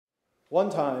One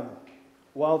time,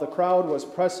 while the crowd was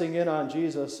pressing in on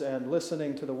Jesus and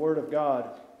listening to the word of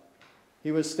God,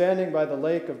 he was standing by the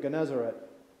lake of Gennesaret.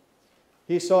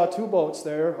 He saw 2 boats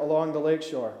there along the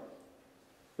lakeshore.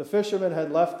 The fishermen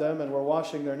had left them and were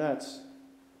washing their nets.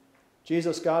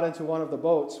 Jesus got into one of the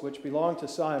boats, which belonged to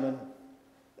Simon,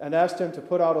 and asked him to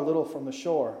put out a little from the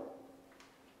shore.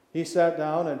 He sat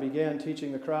down and began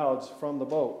teaching the crowds from the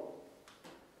boat.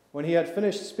 When he had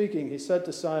finished speaking, he said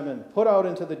to Simon, "Put out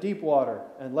into the deep water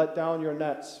and let down your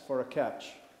nets for a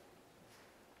catch."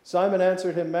 Simon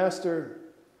answered him, "Master,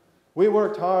 we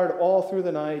worked hard all through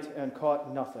the night and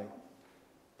caught nothing.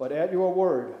 But at your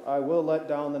word, I will let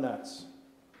down the nets."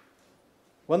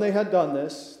 When they had done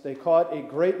this, they caught a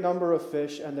great number of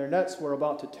fish, and their nets were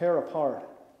about to tear apart.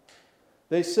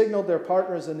 They signaled their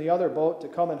partners in the other boat to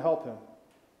come and help him.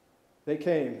 They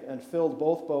came and filled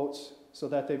both boats so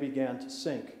that they began to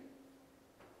sink.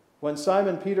 When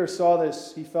Simon Peter saw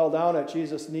this, he fell down at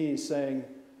Jesus' knees, saying,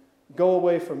 "Go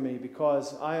away from me,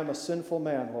 because I am a sinful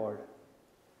man, Lord."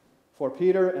 For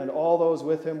Peter and all those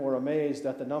with him were amazed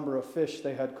at the number of fish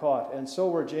they had caught, and so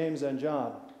were James and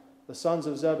John, the sons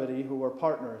of Zebedee, who were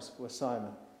partners with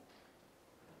Simon.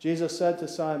 Jesus said to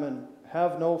Simon,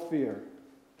 "Have no fear.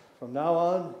 From now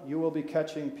on, you will be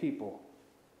catching people."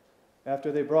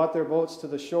 After they brought their boats to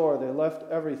the shore, they left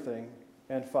everything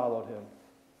and followed him.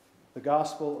 The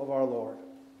gospel of our Lord.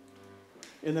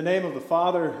 In the name of the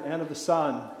Father, and of the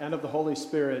Son, and of the Holy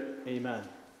Spirit, amen.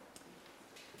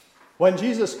 When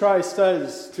Jesus Christ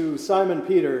says to Simon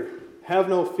Peter, "Have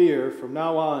no fear, from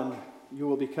now on you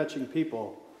will be catching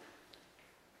people,"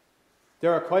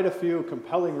 there are quite a few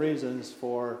compelling reasons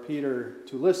for Peter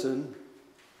to listen,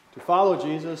 to follow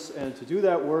Jesus, and to do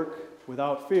that work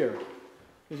without fear.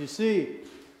 As you see,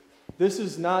 this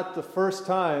is not the first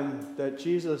time that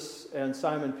Jesus and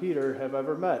Simon Peter have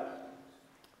ever met.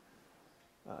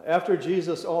 After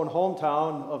Jesus' own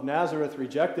hometown of Nazareth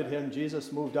rejected him,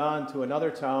 Jesus moved on to another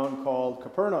town called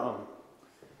Capernaum.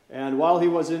 And while he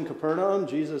was in Capernaum,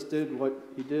 Jesus did what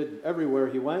he did everywhere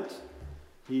he went.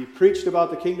 He preached about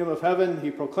the kingdom of heaven.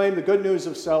 He proclaimed the good news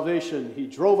of salvation. He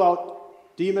drove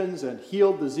out demons and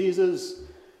healed diseases.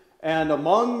 And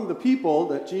among the people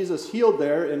that Jesus healed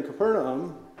there in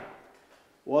Capernaum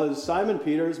was Simon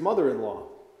Peter's mother-in-law.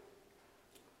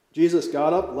 Jesus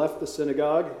got up, left the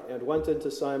synagogue, and went into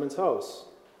Simon's house.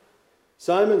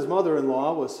 Simon's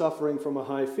mother-in-law was suffering from a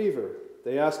high fever.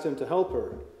 They asked him to help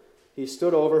her. He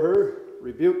stood over her,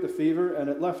 rebuked the fever, and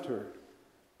it left her.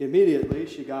 Immediately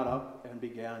she got up and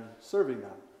began serving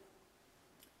them.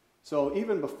 So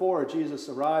even before Jesus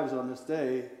arrives on this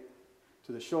day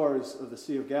to the shores of the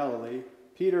Sea of Galilee,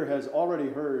 Peter has already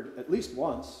heard at least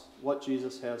once what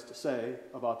Jesus has to say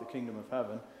about the kingdom of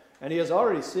heaven. And he has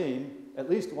already seen, at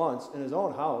least once, in his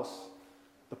own house,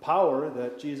 the power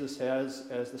that Jesus has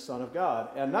as the Son of God.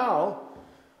 And now,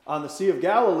 on the Sea of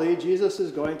Galilee, Jesus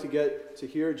is going to get to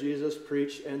hear Jesus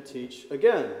preach and teach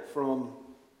again from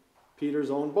Peter's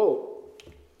own boat.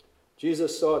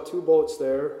 Jesus saw 2 boats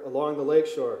there along the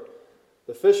lakeshore.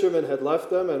 The fishermen had left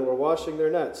them and were washing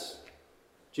their nets.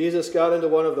 Jesus got into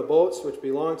one of the boats which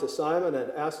belonged to Simon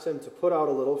and asked him to put out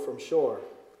a little from shore.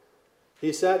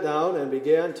 He sat down and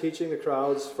began teaching the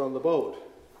crowds from the boat.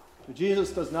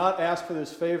 Jesus does not ask for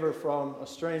this favor from a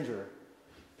stranger.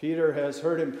 Peter has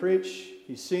heard him preach.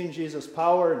 He's seen Jesus'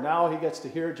 power. Now he gets to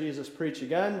hear Jesus preach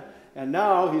again. And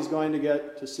now he's going to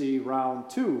get to see round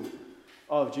 2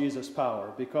 of Jesus'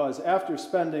 power. Because after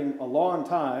spending a long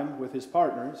time with his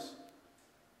partners,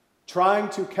 trying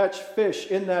to catch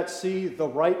fish in that sea the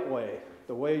right way,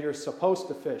 the way you're supposed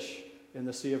to fish in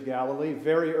the Sea of Galilee,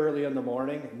 very early in the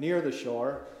morning, near the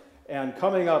shore, and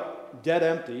coming up dead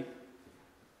empty,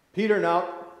 Peter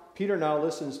now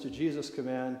listens to Jesus'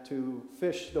 command to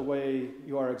fish the way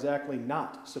you are exactly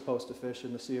not supposed to fish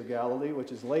in the Sea of Galilee,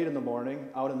 which is late in the morning,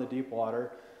 out in the deep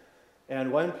water.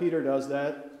 And when Peter does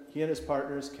that, he and his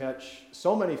partners catch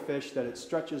so many fish that it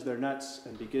stretches their nets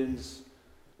and begins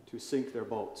to sink their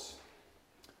boats.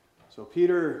 So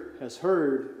Peter has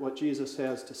heard what Jesus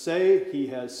has to say. He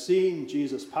has seen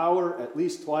Jesus' power at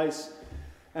least twice.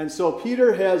 And so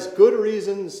Peter has good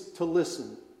reasons to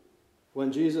listen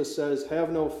when Jesus says, "Have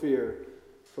no fear.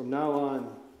 From now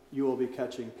on, you will be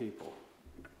catching people."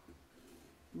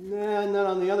 And then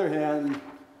on the other hand,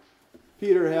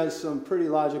 Peter has some pretty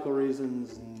logical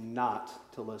reasons not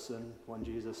to listen when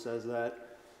Jesus says that.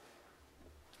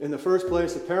 In the first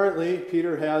place, apparently,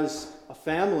 Peter has a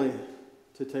family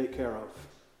to take care of.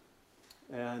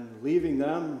 And leaving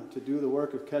them to do the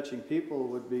work of catching people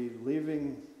would be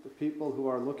leaving the people who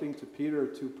are looking to Peter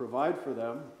to provide for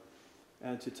them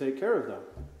and to take care of them.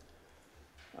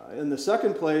 In the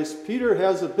second place, Peter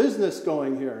has a business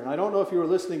going here. And I don't know if you were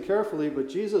listening carefully, but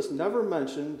Jesus never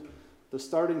mentioned the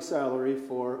starting salary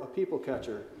for a people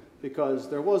catcher because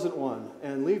there wasn't one.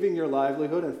 And leaving your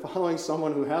livelihood and following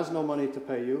someone who has no money to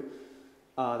pay you,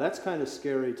 that's kind of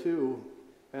scary too.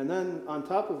 And then on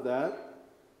top of that,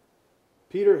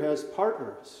 Peter has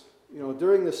partners.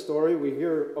 During this story, we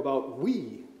hear about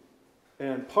we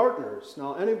and partners.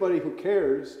 Now, anybody who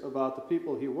cares about the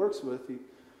people he works with,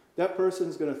 that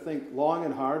person's going to think long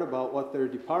and hard about what their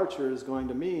departure is going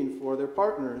to mean for their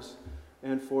partners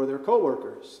and for their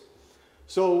co-workers.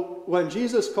 So when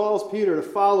Jesus calls Peter to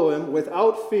follow him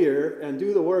without fear and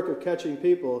do the work of catching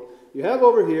people, you have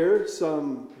over here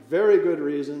some very good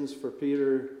reasons for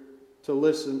Peter to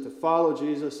listen, to follow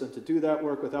Jesus, and to do that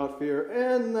work without fear.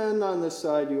 And then on this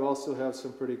side, you also have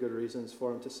some pretty good reasons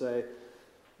for him to say,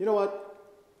 you know what,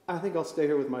 I think I'll stay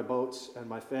here with my boats and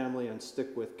my family and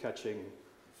stick with catching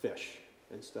fish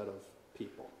instead of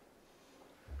people.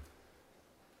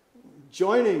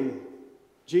 Joining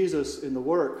Jesus in the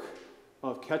work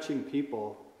of catching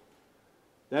people,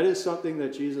 that is something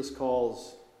that Jesus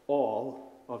calls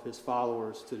all of his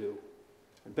followers to do.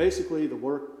 And basically the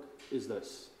work is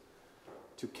this: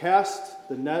 to cast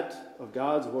the net of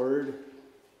God's word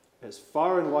as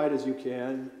far and wide as you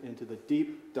can into the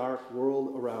deep, dark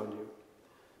world around you.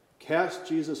 Cast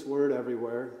Jesus' word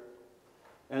everywhere,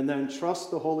 and then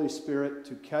trust the Holy Spirit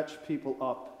to catch people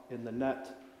up in the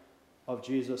net of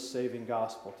Jesus' saving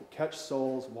gospel, to catch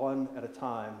souls one at a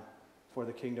time for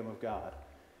the kingdom of God.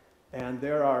 And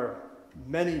there are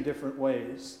many different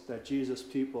ways that Jesus'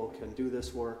 people can do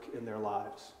this work in their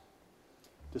lives.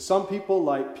 To some people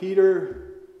like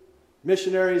Peter,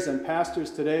 missionaries and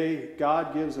pastors today,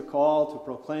 God gives a call to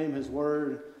proclaim his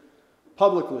word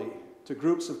publicly to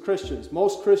groups of Christians.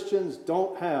 Most Christians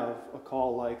don't have a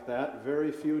call like that.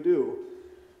 Very few do.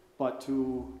 But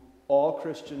to all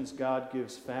Christians, God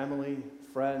gives family,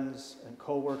 friends, and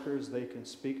co-workers they can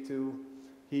speak to.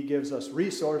 He gives us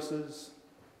resources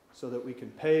so that we can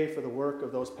pay for the work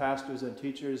of those pastors and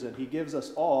teachers, and he gives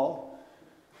us all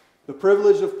the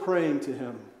privilege of praying to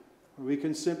him. We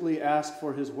can simply ask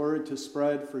for his word to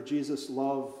spread, for Jesus'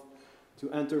 love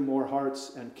to enter more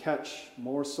hearts and catch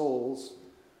more souls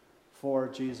for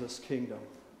Jesus' kingdom.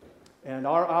 And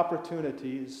our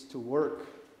opportunities to work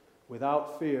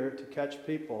without fear to catch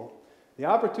people, the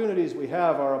opportunities we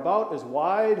have are about as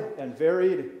wide and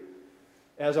varied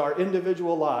as our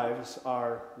individual lives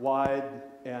are wide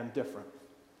and different.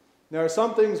 There are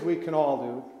some things we can all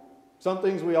do, some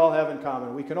things we all have in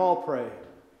common. We can all pray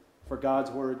for God's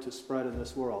word to spread in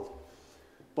this world.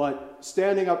 But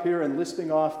standing up here and listing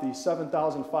off the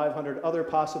 7,500 other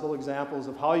possible examples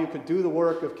of how you could do the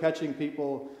work of catching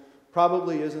people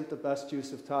probably isn't the best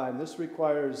use of time. This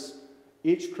requires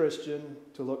each Christian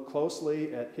to look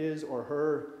closely at his or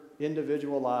her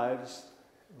individual lives,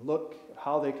 look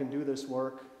how they can do this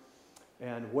work,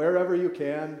 and wherever you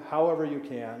can, however you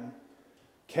can,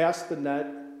 cast the net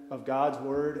of God's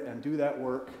word and do that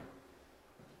work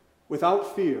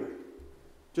without fear,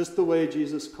 just the way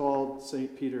Jesus called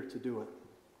St. Peter to do it.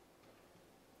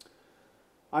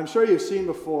 I'm sure you've seen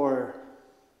before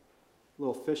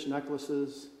little fish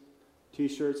necklaces,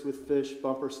 t-shirts with fish,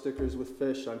 bumper stickers with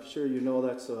fish. I'm sure you know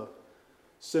that's a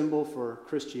symbol for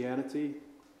Christianity.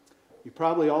 You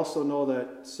probably also know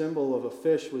that symbol of a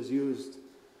fish was used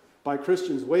by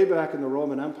Christians way back in the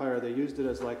Roman Empire. They used it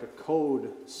as like a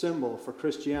code symbol for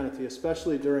Christianity,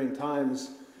 especially during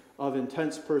times of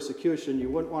intense persecution. You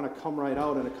wouldn't want to come right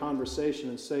out in a conversation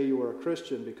and say you were a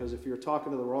Christian, because if you're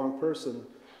talking to the wrong person,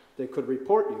 they could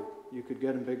report you. You could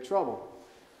get in big trouble.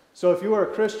 So if you were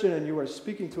a Christian and you were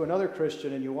speaking to another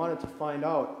Christian and you wanted to find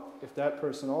out if that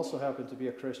person also happened to be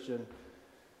a Christian,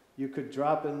 you could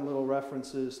drop in little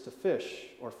references to fish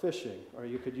or fishing, or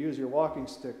you could use your walking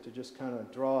stick to just kind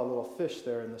of draw a little fish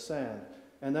there in the sand.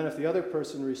 And then if the other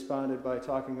person responded by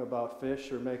talking about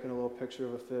fish or making a little picture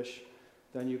of a fish,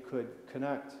 then you could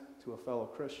connect to a fellow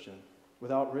Christian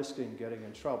without risking getting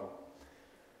in trouble.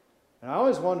 And I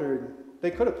always wondered,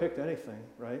 they could have picked anything,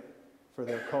 right, for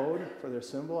their code, for their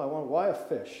symbol. I wondered, why a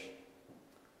fish?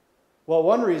 Well,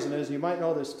 one reason is, you might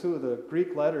know this too, the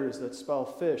Greek letters that spell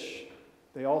fish,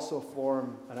 they also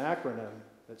form an acronym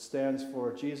that stands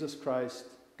for Jesus Christ,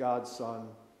 God's Son,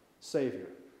 Savior.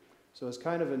 So it's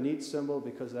kind of a neat symbol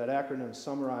because that acronym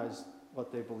summarized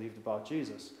what they believed about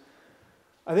Jesus.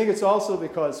 I think it's also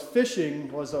because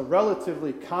fishing was a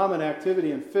relatively common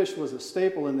activity and fish was a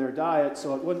staple in their diet,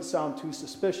 so it wouldn't sound too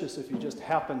suspicious if you just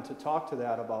happened to talk to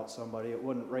that about somebody. It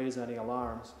wouldn't raise any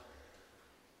alarms.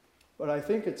 But I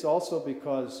think it's also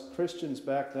because Christians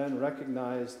back then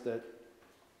recognized that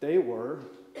they were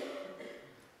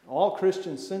All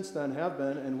Christians since then have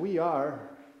been, and we are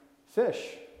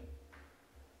fish.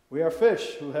 We are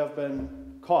fish who have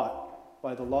been caught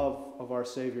by the love of our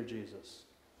Savior Jesus.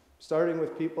 Starting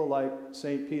with people like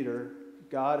St. Peter,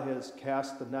 God has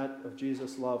cast the net of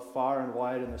Jesus' love far and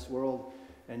wide in this world,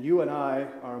 and you and I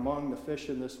are among the fish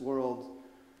in this world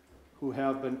who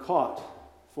have been caught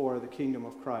for the kingdom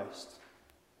of Christ.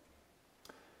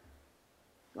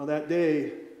 Now that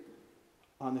day,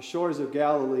 on the shores of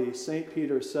Galilee, St.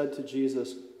 Peter said to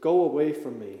Jesus, "Go away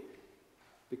from me,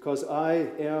 because I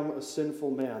am a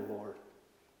sinful man, Lord."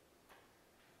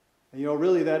 And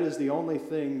really that is the only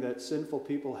thing that sinful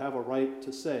people have a right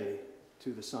to say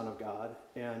to the Son of God.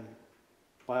 And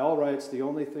by all rights, the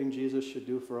only thing Jesus should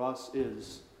do for us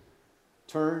is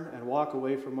turn and walk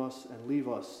away from us and leave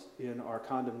us in our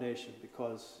condemnation,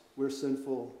 because we're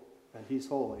sinful and he's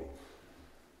holy.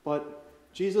 But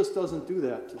Jesus doesn't do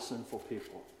that to sinful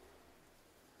people.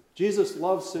 Jesus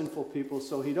loves sinful people,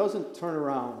 so he doesn't turn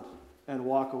around and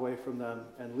walk away from them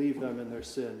and leave them in their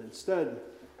sin. Instead,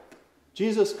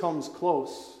 Jesus comes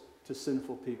close to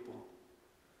sinful people.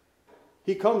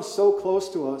 He comes so close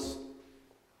to us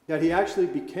that he actually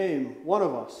became one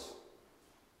of us.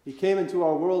 He came into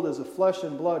our world as a flesh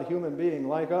and blood human being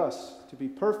like us, to be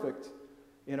perfect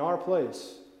in our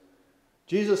place.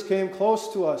 Jesus came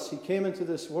close to us. He came into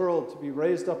this world to be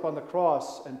raised up on the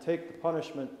cross and take the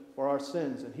punishment for our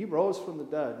sins. And he rose from the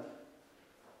dead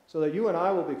so that you and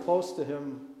I will be close to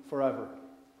him forever.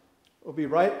 We'll be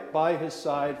right by his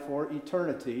side for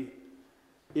eternity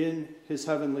in his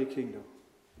heavenly kingdom.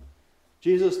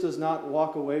 Jesus does not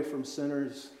walk away from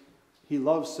sinners. He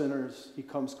loves sinners. He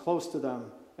comes close to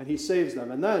them and he saves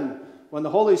them. And then when the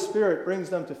Holy Spirit brings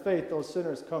them to faith, those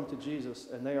sinners come to Jesus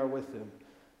and they are with him.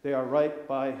 They are right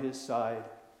by his side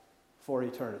for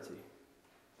eternity.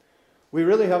 We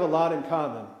really have a lot in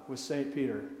common with St.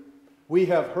 Peter. We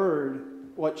have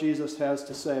heard what Jesus has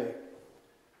to say.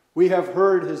 We have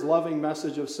heard his loving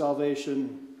message of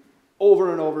salvation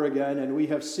over and over again, and we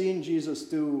have seen Jesus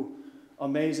do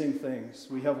amazing things.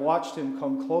 We have watched him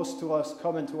come close to us,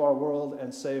 come into our world,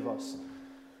 and save us.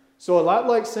 So a lot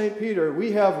like St. Peter,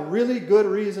 we have really good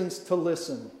reasons to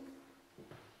listen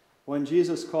when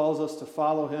Jesus calls us to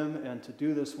follow him and to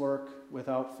do this work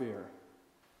without fear.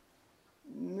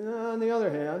 On the other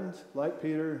hand, like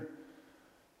Peter,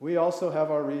 we also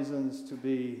have our reasons to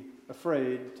be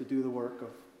afraid to do the work of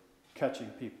catching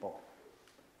people.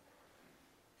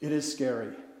 It is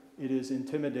scary. It is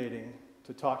intimidating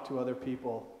to talk to other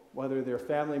people, whether they're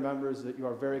family members that you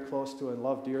are very close to and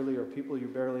love dearly or people you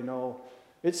barely know.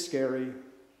 It's scary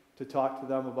to talk to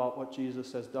them about what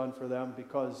Jesus has done for them,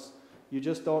 because you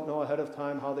just don't know ahead of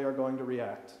time how they are going to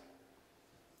react.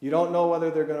 You don't know whether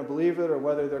they're going to believe it or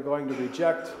whether they're going to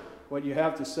reject what you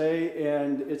have to say,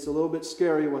 and it's a little bit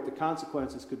scary what the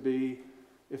consequences could be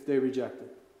if they reject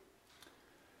it.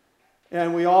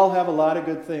 And we all have a lot of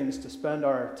good things to spend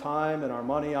our time and our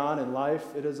money on in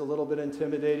life. It is a little bit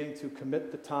intimidating to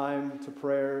commit the time to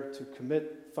prayer, to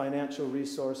commit financial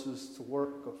resources to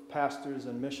work of pastors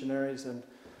and missionaries, and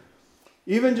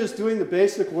even just doing the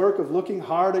basic work of looking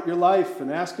hard at your life and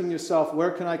asking yourself,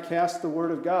 where can I cast the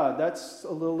Word of God? That's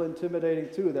a little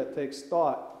intimidating too. That takes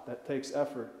thought, that takes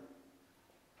effort.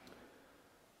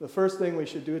 The first thing we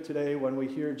should do today when we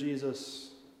hear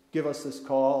Jesus give us this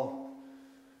call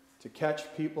to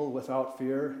catch people without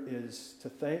fear is to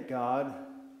thank God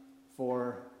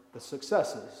for the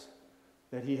successes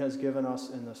that he has given us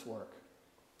in this work.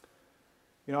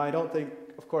 I don't think,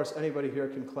 of course, anybody here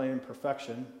can claim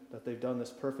perfection, that they've done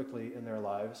this perfectly in their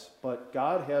lives, but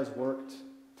God has worked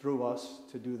through us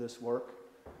to do this work.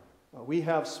 We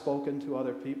have spoken to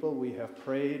other people, we have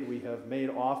prayed, we have made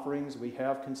offerings, we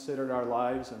have considered our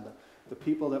lives and the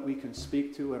people that we can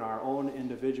speak to in our own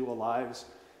individual lives.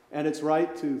 And it's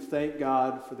right to thank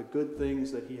God for the good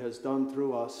things that he has done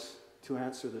through us to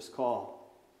answer this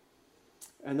call.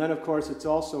 And then, of course, it's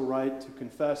also right to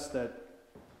confess that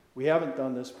we haven't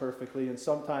done this perfectly, and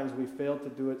sometimes we fail to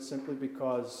do it simply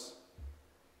because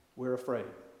we're afraid.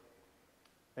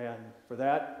 And for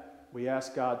that, we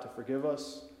ask God to forgive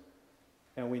us,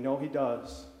 and we know he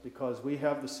does, because we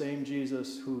have the same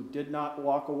Jesus who did not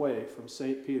walk away from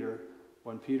St. Peter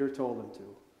when Peter told him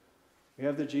to. We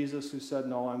have the Jesus who said,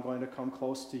 no, I'm going to come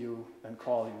close to you and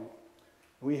call you.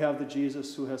 We have the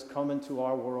Jesus who has come into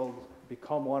our world,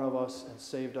 become one of us, and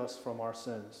saved us from our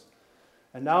sins.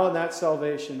 And now in that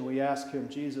salvation, we ask him,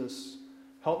 Jesus,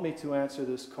 help me to answer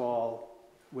this call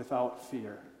without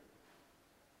fear.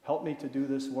 Help me to do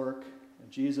this work. And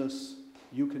Jesus,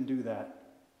 you can do that.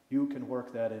 You can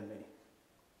work that in me.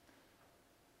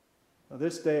 Now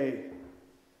this day,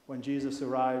 when Jesus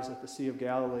arrives at the Sea of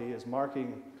Galilee is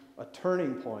marking a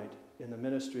turning point in the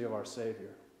ministry of our Savior.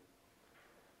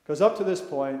 Because up to this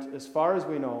point, as far as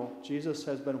we know, Jesus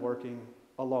has been working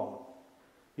alone.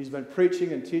 He's been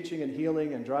preaching and teaching and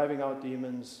healing and driving out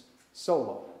demons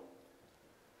solo.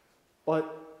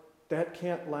 But that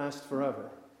can't last forever.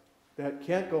 That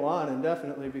can't go on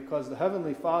indefinitely, because the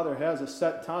Heavenly Father has a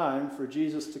set time for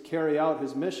Jesus to carry out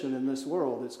his mission in this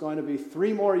world. It's going to be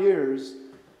 3 more years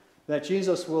that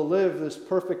Jesus will live this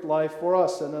perfect life for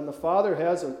us. And then the Father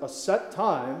has a set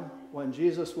time when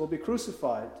Jesus will be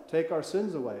crucified to take our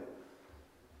sins away.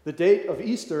 The date of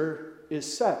Easter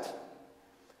is set.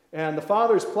 And the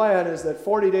Father's plan is that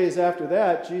 40 days after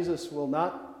that, Jesus will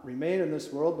not remain in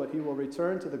this world, but he will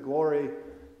return to the glory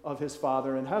of his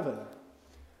Father in heaven.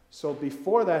 So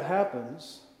before that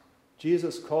happens,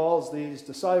 Jesus calls these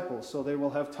disciples so they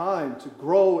will have time to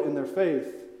grow in their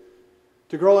faith,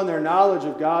 to grow in their knowledge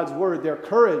of God's word, their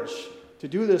courage to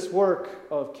do this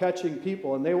work of catching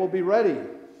people, and they will be ready.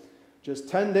 Just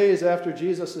 10 days after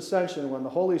Jesus' ascension, when the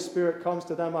Holy Spirit comes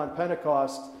to them on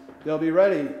Pentecost, they'll be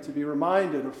ready to be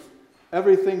reminded of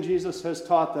everything Jesus has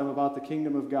taught them about the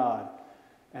kingdom of God.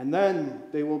 And then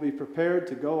they will be prepared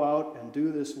to go out and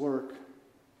do this work,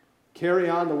 carry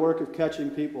on the work of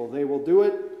catching people. They will do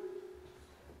it,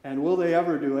 and will they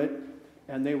ever do it?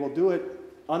 And they will do it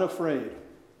unafraid,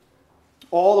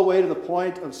 all the way to the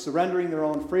point of surrendering their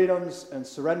own freedoms and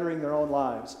surrendering their own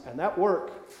lives. And that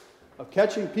work of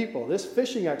catching people, this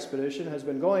fishing expedition has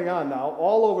been going on now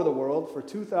all over the world for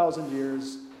 2,000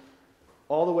 years,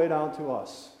 all the way down to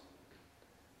us.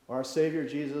 Our Savior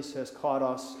Jesus has caught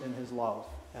us in his love.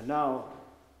 And now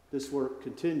this work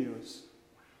continues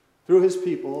through his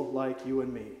people like you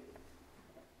and me.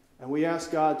 And we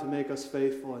ask God to make us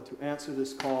faithful and to answer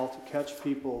this call to catch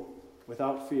people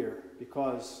without fear,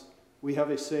 because we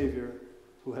have a Savior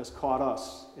who has caught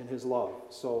us in his love.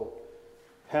 So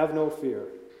have no fear.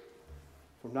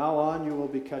 From now on, you will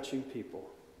be catching people.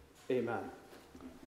 Amen.